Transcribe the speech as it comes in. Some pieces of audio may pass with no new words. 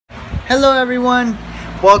Hello everyone,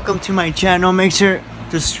 welcome to my channel. Make sure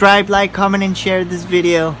to subscribe, like, comment, and share this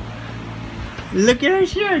video. Look at our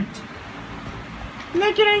shirt.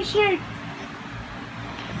 Look at our shirt.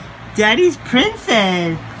 Daddy's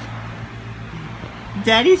princess.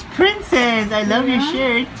 Daddy's princess. I love your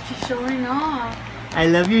shirt. She's showing off. I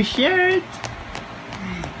love your shirt.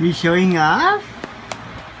 You're showing off?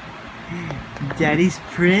 Daddy's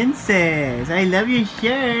princess. I love your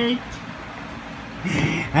shirt.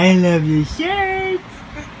 I love your shirt.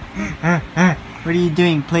 What are you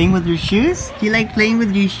doing? Playing with your shoes? Do you like playing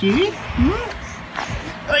with your shoes?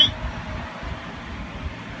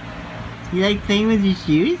 You like playing with your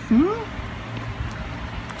shoes?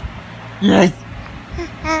 Yes.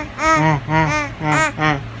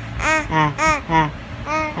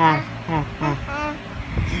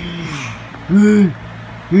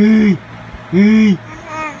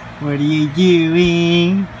 What are you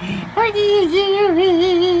doing? What are you doing?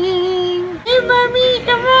 Hey mommy,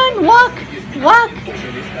 come on, walk, walk.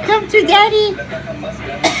 Come to daddy.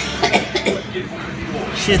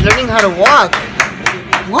 She's learning how to walk.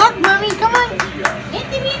 Walk, mommy, come on.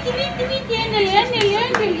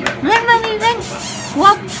 Run, mommy, run.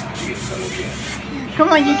 Walk. Come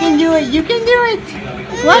on, you can do it. You can do it.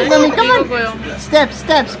 Walk, mommy, come on. Steps,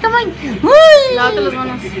 steps, come on. Woo!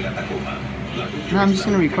 No, I'm just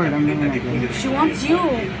gonna record. I'm gonna record. She wants you.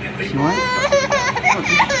 She wants?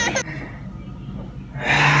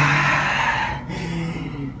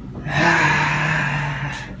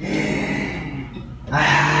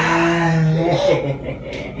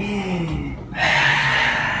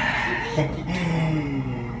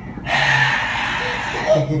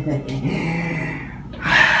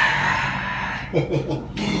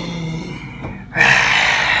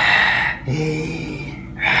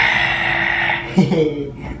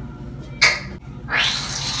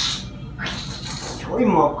 Uy,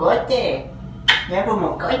 mocote. Mira por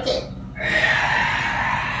mocote.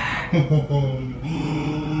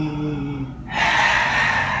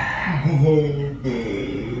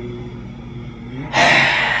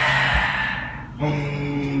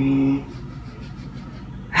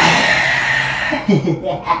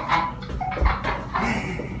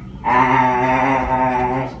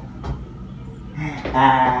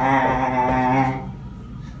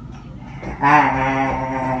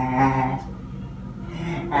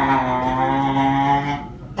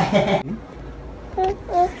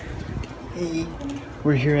 Hey,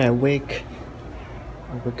 we're here at a WIC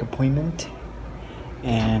appointment,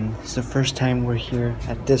 and it's the first time we're here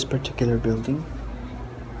at this particular building,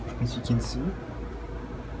 as you can see.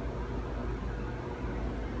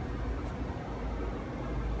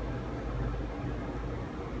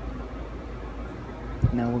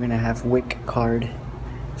 Now we're gonna have WIC card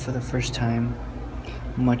for the first time.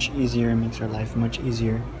 Much easier, it makes our life much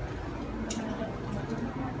easier.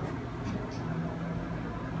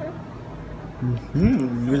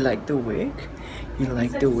 You like the WIC? You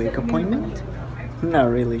like the WIC appointment? Not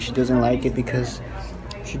really. She doesn't like it because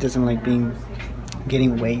she doesn't like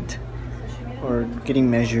getting weight or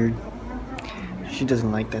getting measured. She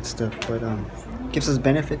doesn't like that stuff, but gives us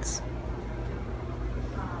benefits.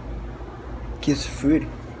 Gives food.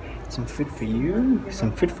 Some food for you,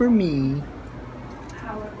 some food for me.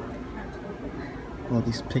 All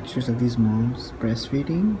these pictures of these moms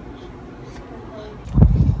breastfeeding.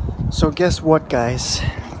 So guess what, guys?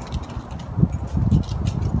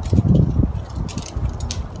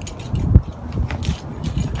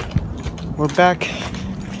 We're back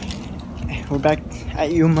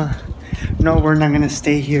at Yuma. No, we're not gonna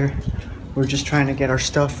stay here. We're just trying to get our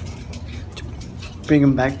stuff to bring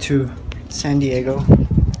them back to San Diego.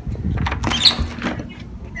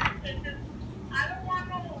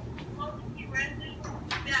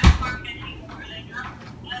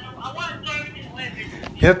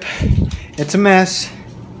 Yep, it's a mess.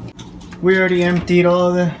 We already emptied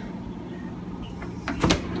all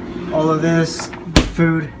of this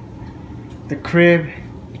food, the crib.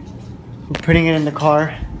 We're putting it in the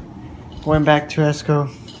car, going back to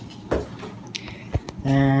Esco,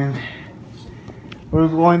 and we're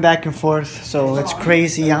going back and forth. So it's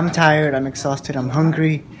crazy. I'm tired, I'm exhausted, I'm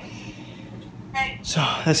hungry. So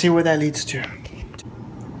let's see where that leads to.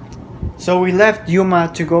 So we left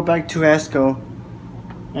Yuma to go back to Esco,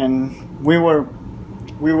 and we were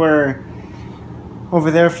over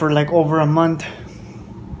there for like over a month,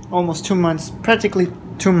 almost 2 months, practically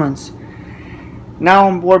 2 months. Now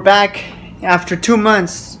we're back after 2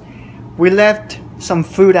 months. We left some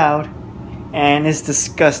food out and it's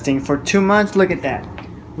disgusting. For 2 months, look at that.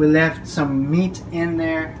 We left some meat in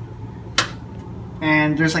there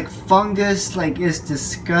and there's like fungus, like it's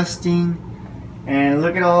disgusting. And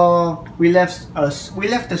look at all we left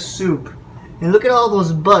the soup. And look at all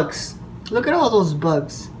those bugs. Look at all those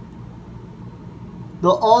bugs.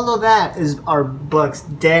 All of that are bugs,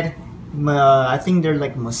 dead. I think they're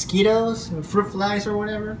like mosquitoes, fruit flies or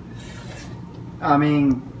whatever. I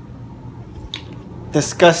mean,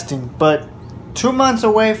 disgusting. But 2 months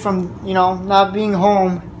away from, you know, not being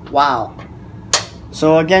home. Wow.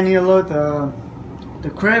 So again, you look, the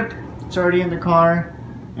crib, it's already in the car,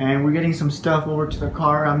 and we're getting some stuff over to the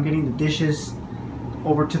car. I'm getting the dishes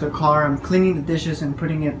over to the car. I'm cleaning the dishes and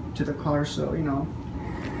putting it to the car, so, you know,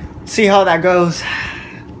 see how that goes.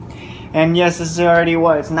 And yes, this is already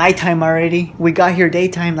what? It's nighttime already. We got here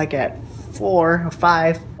daytime like at 4 or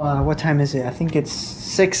 5. What time is it? I think it's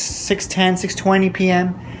 6:10, 6:20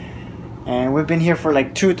 p.m. And we've been here for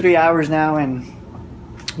like 2-3 hours now, and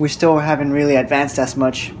we still haven't really advanced as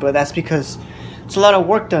much. But that's because it's a lot of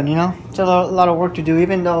work done, you know? It's a lot of work to do.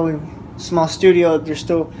 Even though we're a small studio,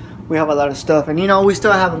 we have a lot of stuff. And you know, we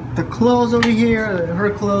still have the clothes over here,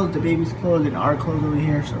 her clothes, the baby's clothes, and our clothes over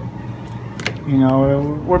here. So, you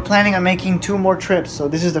know, we're planning on making 2 more trips. So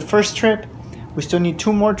this is the first trip. We still need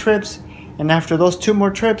 2 more trips. And after those 2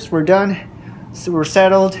 more trips, we're done. So we're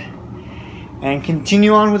settled. And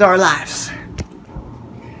continue on with our lives.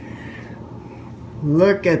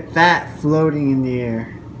 Look at that floating in the air.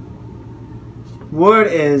 What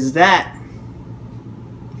is that?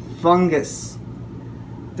 Fungus.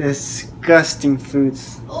 Disgusting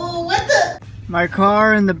foods. Oh, what the? My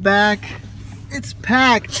car in the back, it's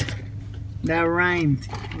packed. That rhymed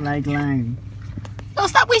like lime. Don't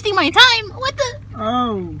stop wasting my time. What the?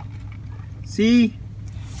 Oh, see?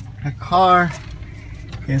 The car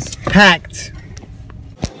is packed.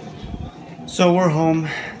 So we're home,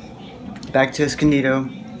 back to Escondido,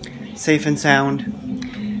 safe and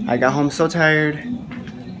sound. I got home so tired,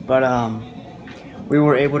 but we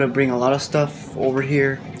were able to bring a lot of stuff over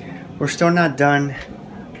here. We're still not done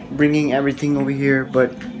bringing everything over here,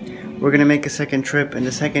 but we're gonna make a second trip. And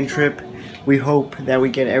the second trip, we hope that we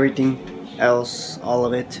get everything else, all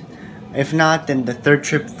of it. If not, then the third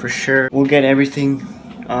trip for sure we'll get everything.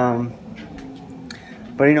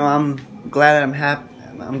 But you know, I'm glad that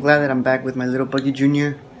I'm glad that I'm back with my little Buggy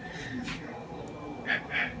Jr.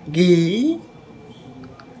 Gee,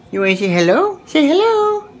 you wanna say hello? Say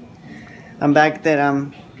hello. I'm back.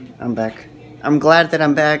 I'm glad that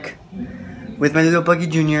I'm back with my little Buggy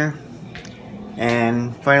Jr.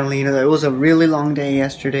 And finally, you know, it was a really long day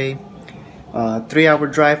yesterday. 3-hour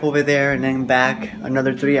drive over there and then back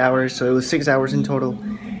another 3 hours, so it was 6 hours in total.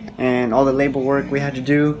 And all the labor work we had to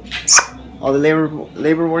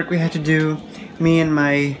do, me and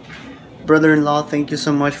my brother-in-law, thank you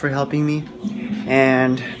so much for helping me.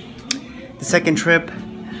 And the second trip,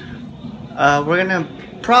 we're gonna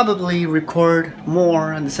probably record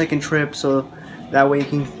more on the second trip, so that way you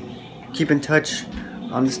can keep in touch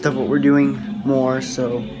on the stuff what we're doing more.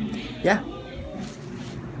 So yeah.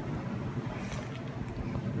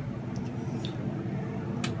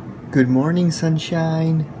 Good morning,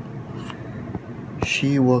 sunshine.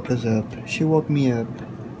 She woke us up. She woke me up.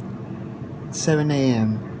 7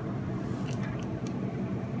 a.m.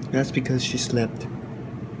 That's because she slept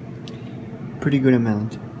pretty good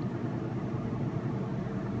amount.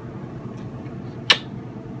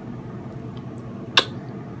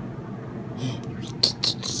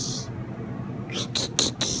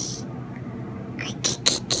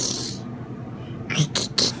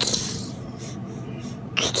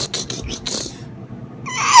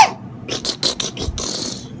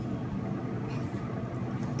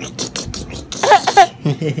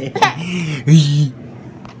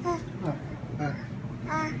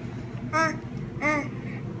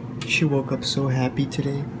 She woke up so happy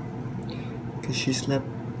today because she slept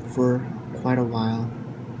for quite a while.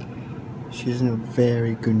 She's in a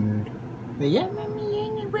very good mood. But yeah, mommy, you're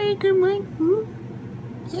in a very good mood. Hmm?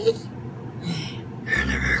 Yes? You're in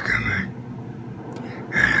a very good mood.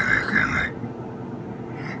 You're in a very good mood.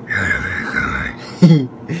 You're in a very good mood.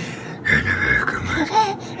 You're in a very good mood.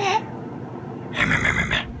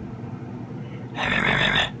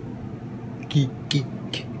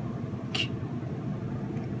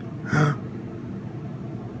 Huh?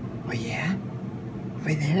 Oh yeah?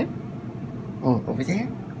 Over there? Oh, over there?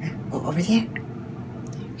 Oh, over there?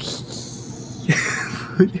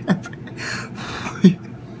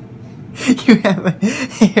 You have a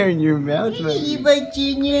hair in your mouth. Hey, Bug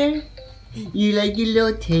Jr. You like your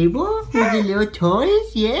little table with your little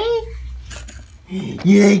toys? Yes?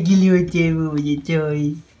 You like your little table with your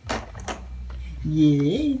toys?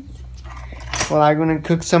 Yes. Well, I'm gonna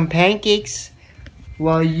cook some pancakes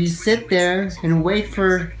while you sit there and wait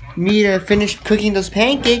for me to finish cooking those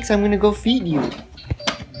pancakes, I'm gonna go feed you.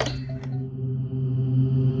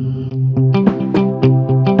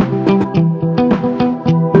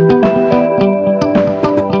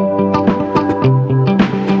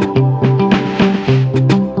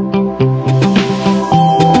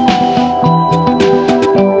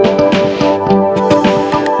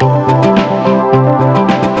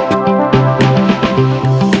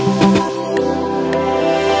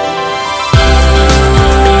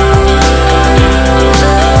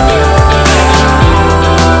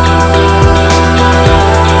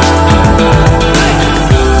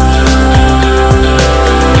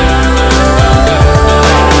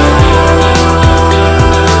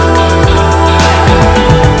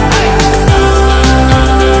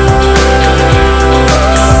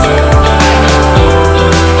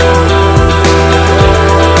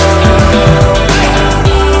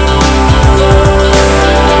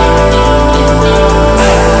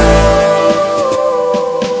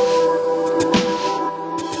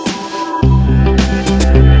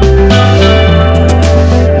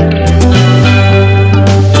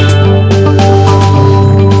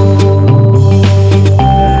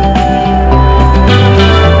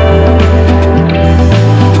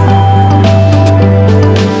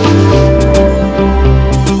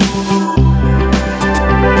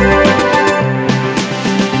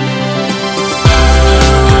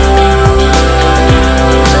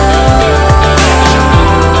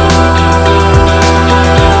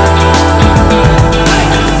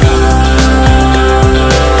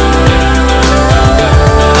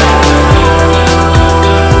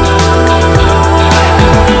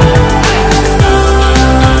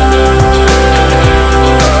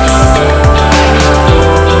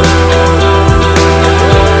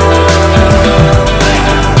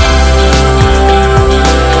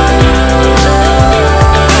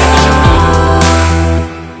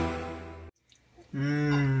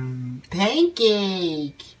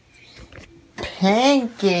 Pancake!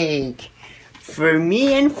 Pancake! For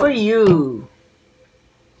me and for you.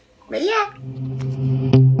 But yeah.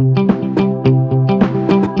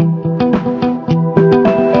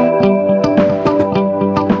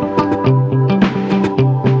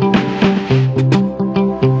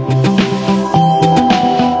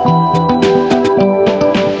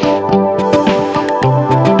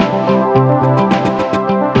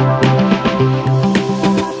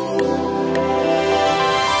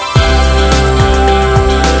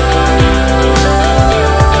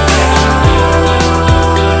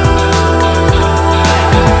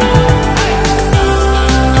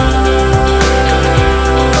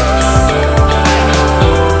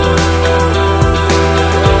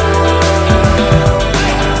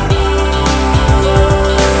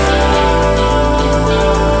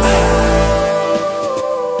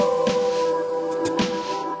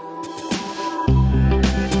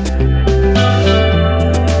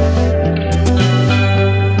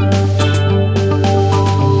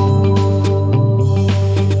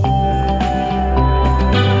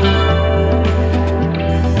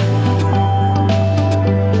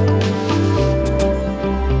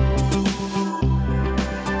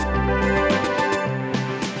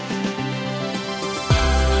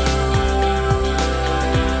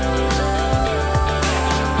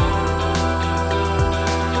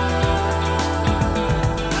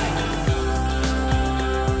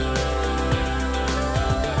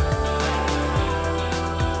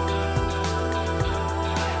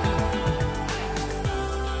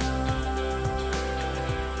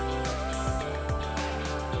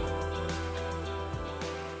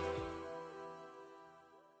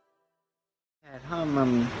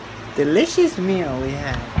 Delicious meal we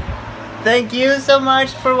had. Thank you so much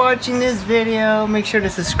for watching this video. Make sure to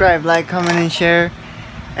subscribe, like, comment, and share.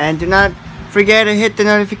 And do not forget to hit the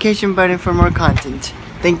notification button for more content.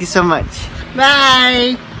 Thank you so much.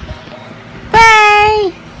 Bye!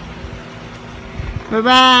 Bye!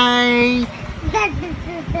 Bye-bye!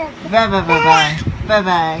 Bye-bye-bye-bye.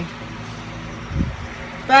 Bye-bye.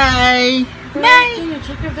 Bye! Bye! Can you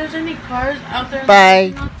check if there's any cars out there?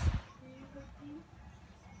 Bye!